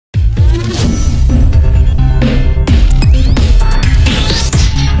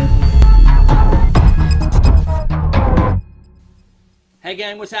Hey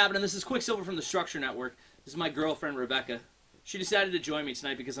gang, what's happening? This is Quicksilver from the Structure Network. This is my girlfriend Rebecca. She decided to join me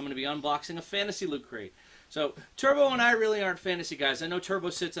tonight because I'm going to be unboxing a fantasy loot crate. So Turbo and I really aren't fantasy guys. I know Turbo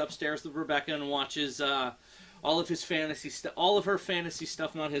sits upstairs with Rebecca and watches all of his fantasy stuff, all of her fantasy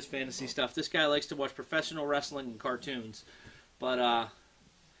stuff, not his fantasy stuff. This guy likes to watch professional wrestling and cartoons, but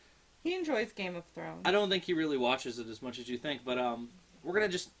he enjoys Game of Thrones. I don't think he really watches it as much as you think. But we're gonna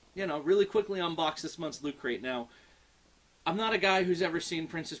just really quickly unbox this month's loot crate now. I'm not a guy who's ever seen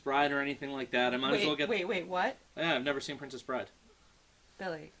Princess Bride or anything like that. I might as well get... Wait, what? Yeah, I've never seen Princess Bride.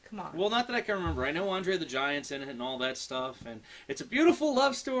 Billy, come on. Well, not that I can remember. I know Andre the Giant's in it and all that stuff, and it's a beautiful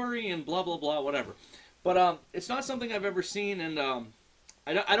love story and blah, blah, blah, whatever. But it's not something I've ever seen, and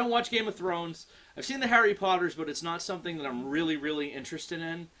I don't watch Game of Thrones. I've seen the Harry Potters, but it's not something that I'm really, really interested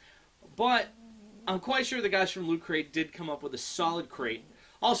in. But I'm quite sure the guys from Loot Crate did come up with a solid crate.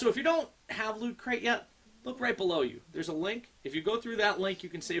 Also, if you don't have Loot Crate yet, look right below you. There's a link. If you go through that link, you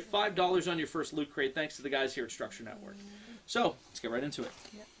can save $5 on your first Loot Crate thanks to the guys here at Structure Network. So, let's get right into it.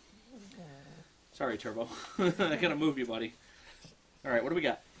 Yep. Sorry, Turbo. I gotta move you, buddy. Alright, what do we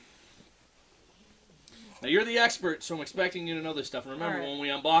got? Now, you're the expert, so I'm expecting you to know this stuff. And remember, when we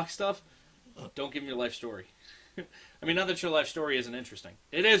unbox stuff, don't give me your life story. I mean, not that your life story isn't interesting.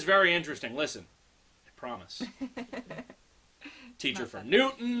 It is very interesting. Listen. I promise. Teacher from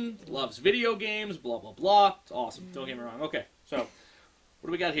Newton, loves video games, blah, blah, blah. It's awesome. Don't get me wrong. Okay, so, what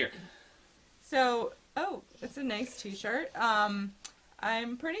do we got here? So, oh, it's a nice t-shirt. I'm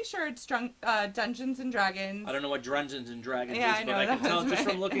pretty sure it's Dungeons and Dragons. I don't know what Dungeons and Dragons is, but I can tell just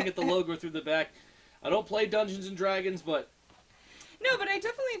from looking at the logo through the back. I don't play Dungeons and Dragons, but... No, but I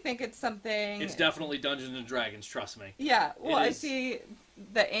definitely think it's something... It's definitely Dungeons and Dragons, trust me. Yeah, well, I see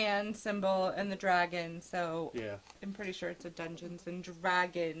the "and" symbol and the dragon, so yeah. I'm pretty sure it's a Dungeons and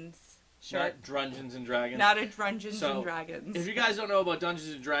Dragons shirt. Not Drungeons and Dragons. Not a Drungeons and Dragons. If you guys don't know about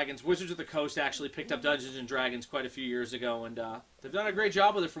Dungeons and Dragons, Wizards of the Coast actually picked up Dungeons and Dragons quite a few years ago, and they've done a great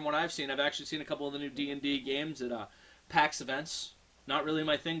job with it from what I've seen. I've actually seen a couple of the new D&D games at PAX events. Not really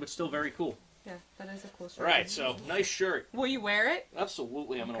my thing, but still very cool. Yeah, that is a cool shirt. Alright, so, nice shirt. Will you wear it?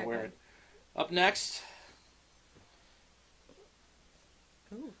 Absolutely, I'm going to wear it. Up next...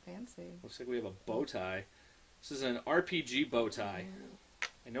 Ooh, fancy. Looks like we have a bow tie. This is an RPG bow tie.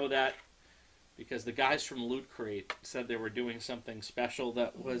 I know that because the guys from Loot Crate said they were doing something special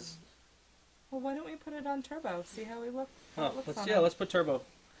that was... Well, why don't we put it on Turbo? See how we look? Let's put Turbo.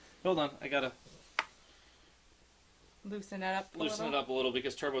 Hold on, I gotta... Loosen it up a little? Loosen it up a little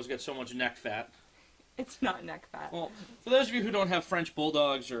because Turbo's got so much neck fat. It's not neck fat. Well, for those of you who don't have French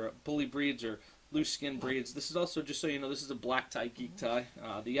Bulldogs or bully breeds or loose skin breeds, this is also, just so you know, this is a black tie geek tie.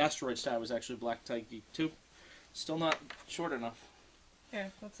 The Asteroids tie was actually black tie geek too. Still not short enough.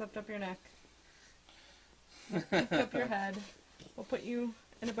 Here, let's lift up your neck. Lift up your head. We'll put you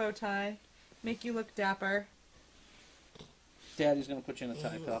in a bow tie. Make you look dapper. Daddy's gonna put you in a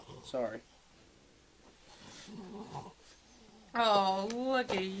tie, pal. Sorry. Oh,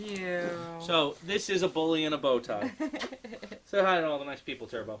 look at you. So, this is a bully in a bow tie. Say hi to all the nice people,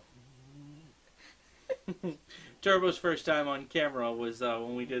 Turbo. Turbo's first time on camera was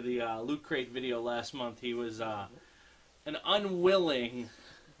when we did the Loot Crate video last month. He was an unwilling...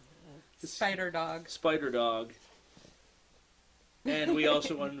 Spider dog. Spider dog. And we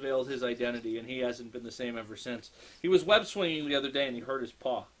also unveiled his identity, and he hasn't been the same ever since. He was web swinging the other day, and he hurt his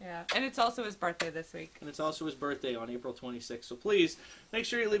paw. Yeah, and it's also his birthday this week. And it's also his birthday on April 26th. So please, make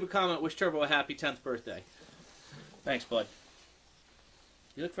sure you leave a comment. Wish Turbo a happy 10th birthday. Thanks, bud.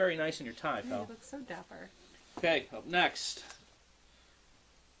 You look very nice in your tie, pal. You look so dapper. Okay, up next.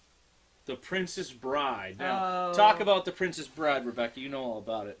 The Princess Bride. Now, talk about the Princess Bride, Rebecca. You know all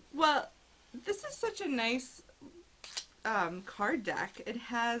about it. Well, this is such a nice... card deck. It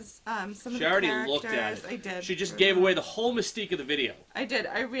has some of the characters. She already looked at it. I did. She just gave away the whole mystique of the video. I did.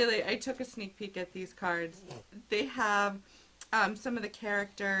 I took a sneak peek at these cards. They have some of the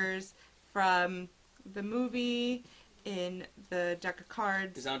characters from the movie in the deck of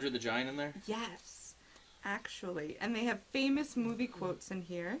cards. Is Andre the Giant in there? Yes, actually. And they have famous movie quotes in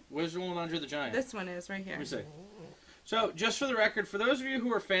here. Where's the one with Andre the Giant? This one is right here. Let me see. So, just for the record, for those of you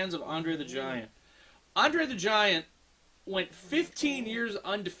who are fans of Andre the Giant went 15 years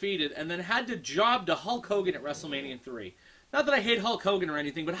undefeated and then had to job to Hulk Hogan at WrestleMania 3. Not that I hate Hulk Hogan or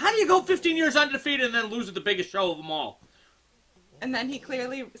anything, but how do you go 15 years undefeated and then lose at the biggest show of them all? And then he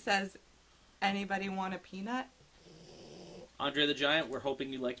clearly says, anybody want a peanut? Andre the Giant, we're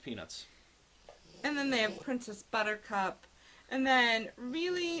hoping you liked peanuts. And then they have Princess Buttercup. And then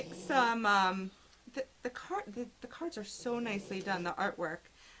really some, the cards are so nicely done, the artwork.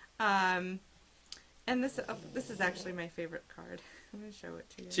 And this is actually my favorite card. I'm going to show it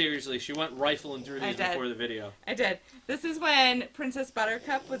to you. Seriously, she went rifling through these before the video. I did. This is when Princess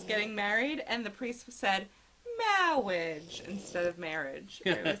Buttercup was getting married, and the priest said, marriage instead of marriage.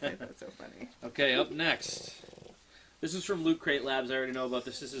 I always think that's so funny. Okay, up next. This is from Lootcrate Labs. I already know about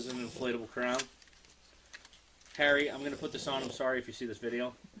this. This is an inflatable crown. Harry, I'm going to put this on. I'm sorry if you see this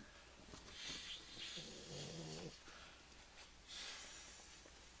video.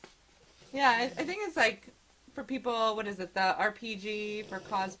 Yeah, I think it's like, for people, what is it, the RPG, for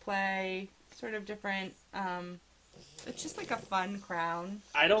cosplay, sort of different, it's just like a fun crown.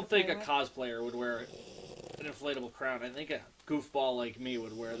 I don't think a cosplayer would wear an inflatable crown. I think a goofball like me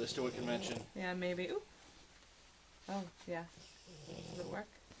would wear this to a convention. Yeah, maybe. Ooh. Oh, yeah. Does it work?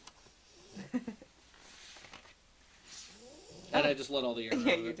 And I just let all the air out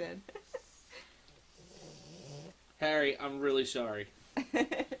Yeah, of you it. did. Harry, I'm really sorry.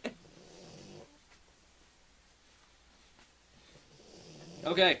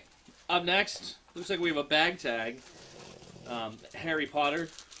 Okay, up next, looks like we have a bag tag. Harry Potter.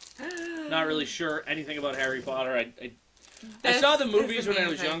 Not really sure anything about Harry Potter. I saw the movies when I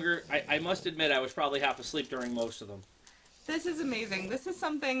was younger. I must admit I was probably half asleep during most of them. This is amazing. This is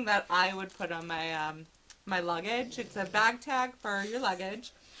something that I would put on my my luggage. It's a bag tag for your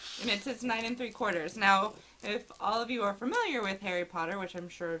luggage, and it says 9 3/4. Now, if all of you are familiar with Harry Potter, which I'm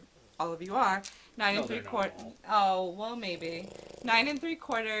sure all of you are, 9 3/4. Oh, well, maybe 9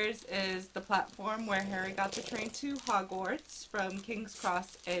 3/4 is the platform where Harry got the train to Hogwarts from King's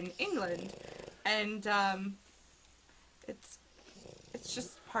Cross in England, and it's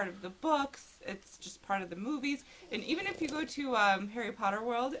just part of the books. It's just part of the movies. And even if you go to Harry Potter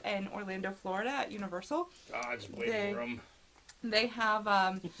World in Orlando, Florida at Universal, God's waiting room. They have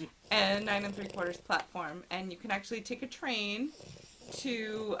a 9 3/4 platform, and you can actually take a train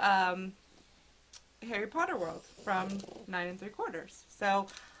to Harry Potter World from 9 3/4. So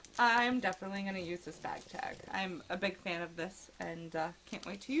I'm definitely going to use this bag tag. I'm a big fan of this, and can't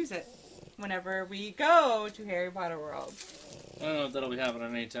wait to use it whenever we go to Harry Potter World. I don't know if that'll be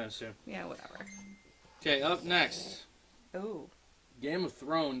happening anytime soon. Yeah, whatever. Okay, up next. Ooh. Game of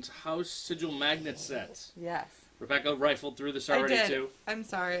Thrones House Sigil Magnet Sets. Yes. Rebecca rifled through this already, I did. too. I'm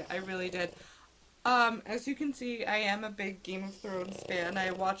sorry, I really did. As you can see, I am a big Game of Thrones fan.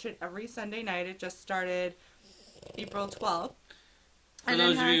 I watch it every Sunday night. It just started April 12th. For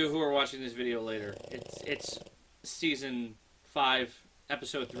those of you who are watching this video later, it's season 5,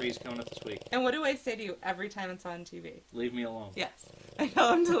 episode 3 is coming up this week. And what do I say to you every time it's on TV? Leave me alone. Yes. I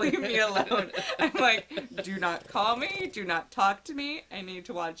tell him to leave me alone. I'm like, do not call me, do not talk to me, I need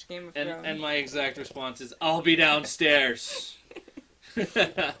to watch Game of Thrones. And my exact response is, I'll be downstairs.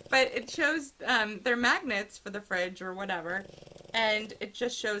 But it shows, they're magnets for the fridge or whatever, and it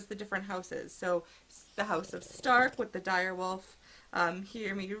just shows the different houses. So, the House of Stark with the direwolf,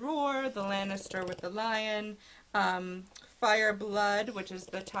 Hear Me Roar, the Lannister with the lion, Fire Blood, which is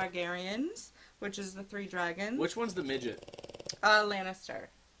the Targaryens, which is the 3 dragons. Which one's the midget? Lannister.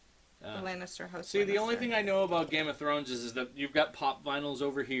 The Lannister house. See, the only thing I know about Game of Thrones is that you've got pop vinyls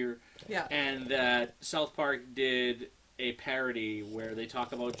over here. Yeah. And that South Park did a parody where they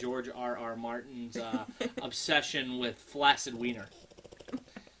talk about George R.R. Martin's obsession with flaccid wiener.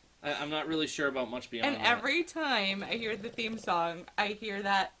 I'm not really sure about much beyond and that. Every time I hear the theme song, I hear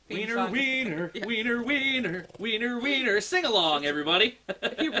that theme wiener, song. Wiener, yeah. Wiener, wiener, wiener, wiener. Sing along, everybody.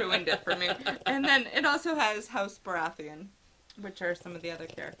 You ruined it for me. And then it also has House Baratheon, which are some of the other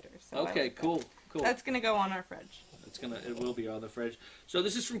characters. So okay, like cool, cool. That's going to go on our fridge. It will be on the fridge. So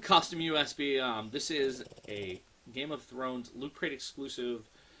this is from Custom USB. This is a Game of Thrones Lootcrate exclusive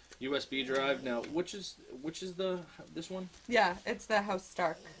USB drive. Now, which is this one? Yeah, it's the House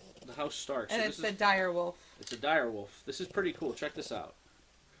Stark. The House Stark. And it's the direwolf. It's a direwolf. This is pretty cool. Check this out.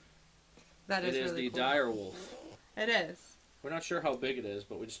 That is really cool. It is the direwolf. It is. We're not sure how big it is,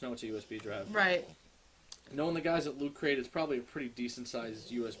 but we just know it's a USB drive. Right. Knowing the guys at Lootcrate, it's probably a pretty decent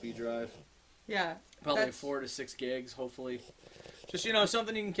sized USB drive. Yeah. Probably like 4 to 6 gigs, hopefully. Just,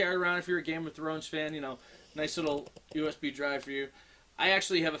 something you can carry around if you're a Game of Thrones fan, nice little USB drive for you. I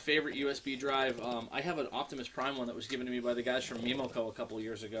actually have a favorite USB drive. I have an Optimus Prime one that was given to me by the guys from Mimoco a couple of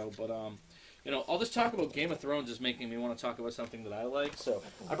years ago. But, all this talk about Game of Thrones is making me want to talk about something that I like. So,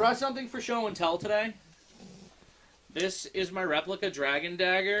 I brought something for show and tell today. This is my replica Dragon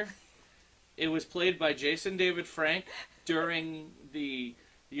Dagger. It was played by Jason David Frank during the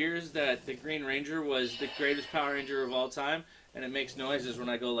years that the Green Ranger was the greatest Power Ranger of all time. And it makes noises when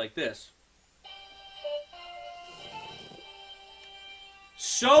I go like this.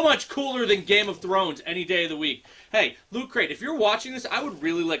 So much cooler than Game of Thrones any day of the week. Hey, Loot Crate, if you're watching this, I would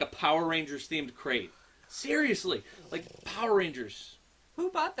really like a Power Rangers themed crate. Seriously, like Power Rangers.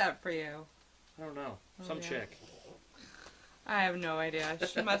 Who bought that for you? I don't know. Some yeah. chick. I have no idea.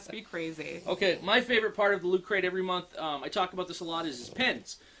 She must be crazy. Okay, my favorite part of the Loot Crate every month, I talk about this a lot, is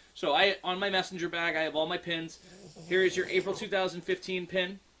pins. So on my messenger bag, I have all my pins. Here is your April 2015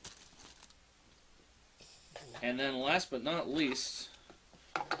 pin. And then last but not least,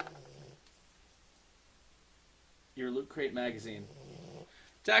 your Loot Crate magazine.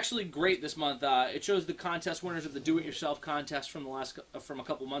 It's actually great this month. It shows the contest winners of the Do-It-Yourself contest from a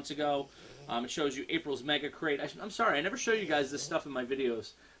couple months ago. It shows you April's Mega Crate. I'm sorry, I never show you guys this stuff in my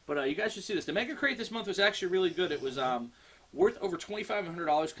videos, but you guys should see this. The Mega Crate this month was actually really good. It was worth over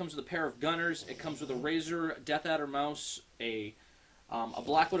 $2,500. Comes with a pair of gunners. It comes with a Razer Death Adder mouse, a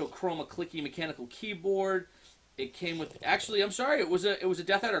Black Widow Chroma clicky mechanical keyboard. It came with, actually, I'm sorry, it was a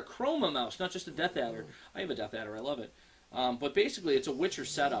Death Adder Chroma mouse, not just a Death Adder. I have a Death Adder, I love it. But basically, it's a Witcher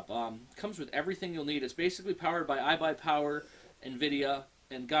setup. Comes with everything you'll need. It's basically powered by iBuyPower, NVIDIA,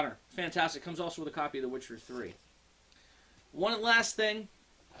 and Gunnar. Fantastic. Comes also with a copy of The Witcher 3. One last thing.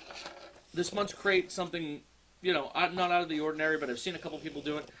 This month's crate, something, you know, not out of the ordinary, but I've seen a couple people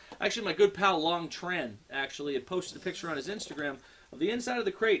do it. Actually, my good pal Long Tran actually had posted a picture on his Instagram of the inside of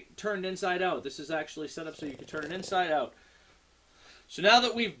the crate turned inside out. This is actually set up so you can turn it inside out. So now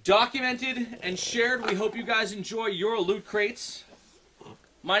that we've documented and shared, we hope you guys enjoy your Loot Crates.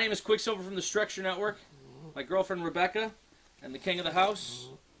 My name is Quicksilver from the Structure Network. My girlfriend Rebecca, and the king of the house.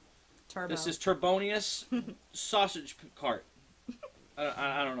 Turbo. This is Turbonius Sausage Cart.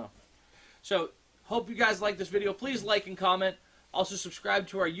 I don't know. So, hope you guys like this video. Please like and comment. Also subscribe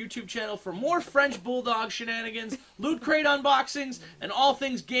to our YouTube channel for more French Bulldog shenanigans, Loot Crate unboxings, and all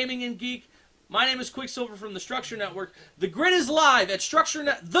things gaming and geek. My name is Quicksilver from the Structure Network. The grid is live at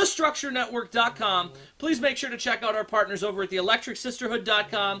thestructurenetwork.com. Please make sure to check out our partners over at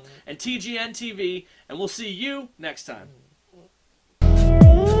theelectricsisterhood.com and TGN TV, and we'll see you next time.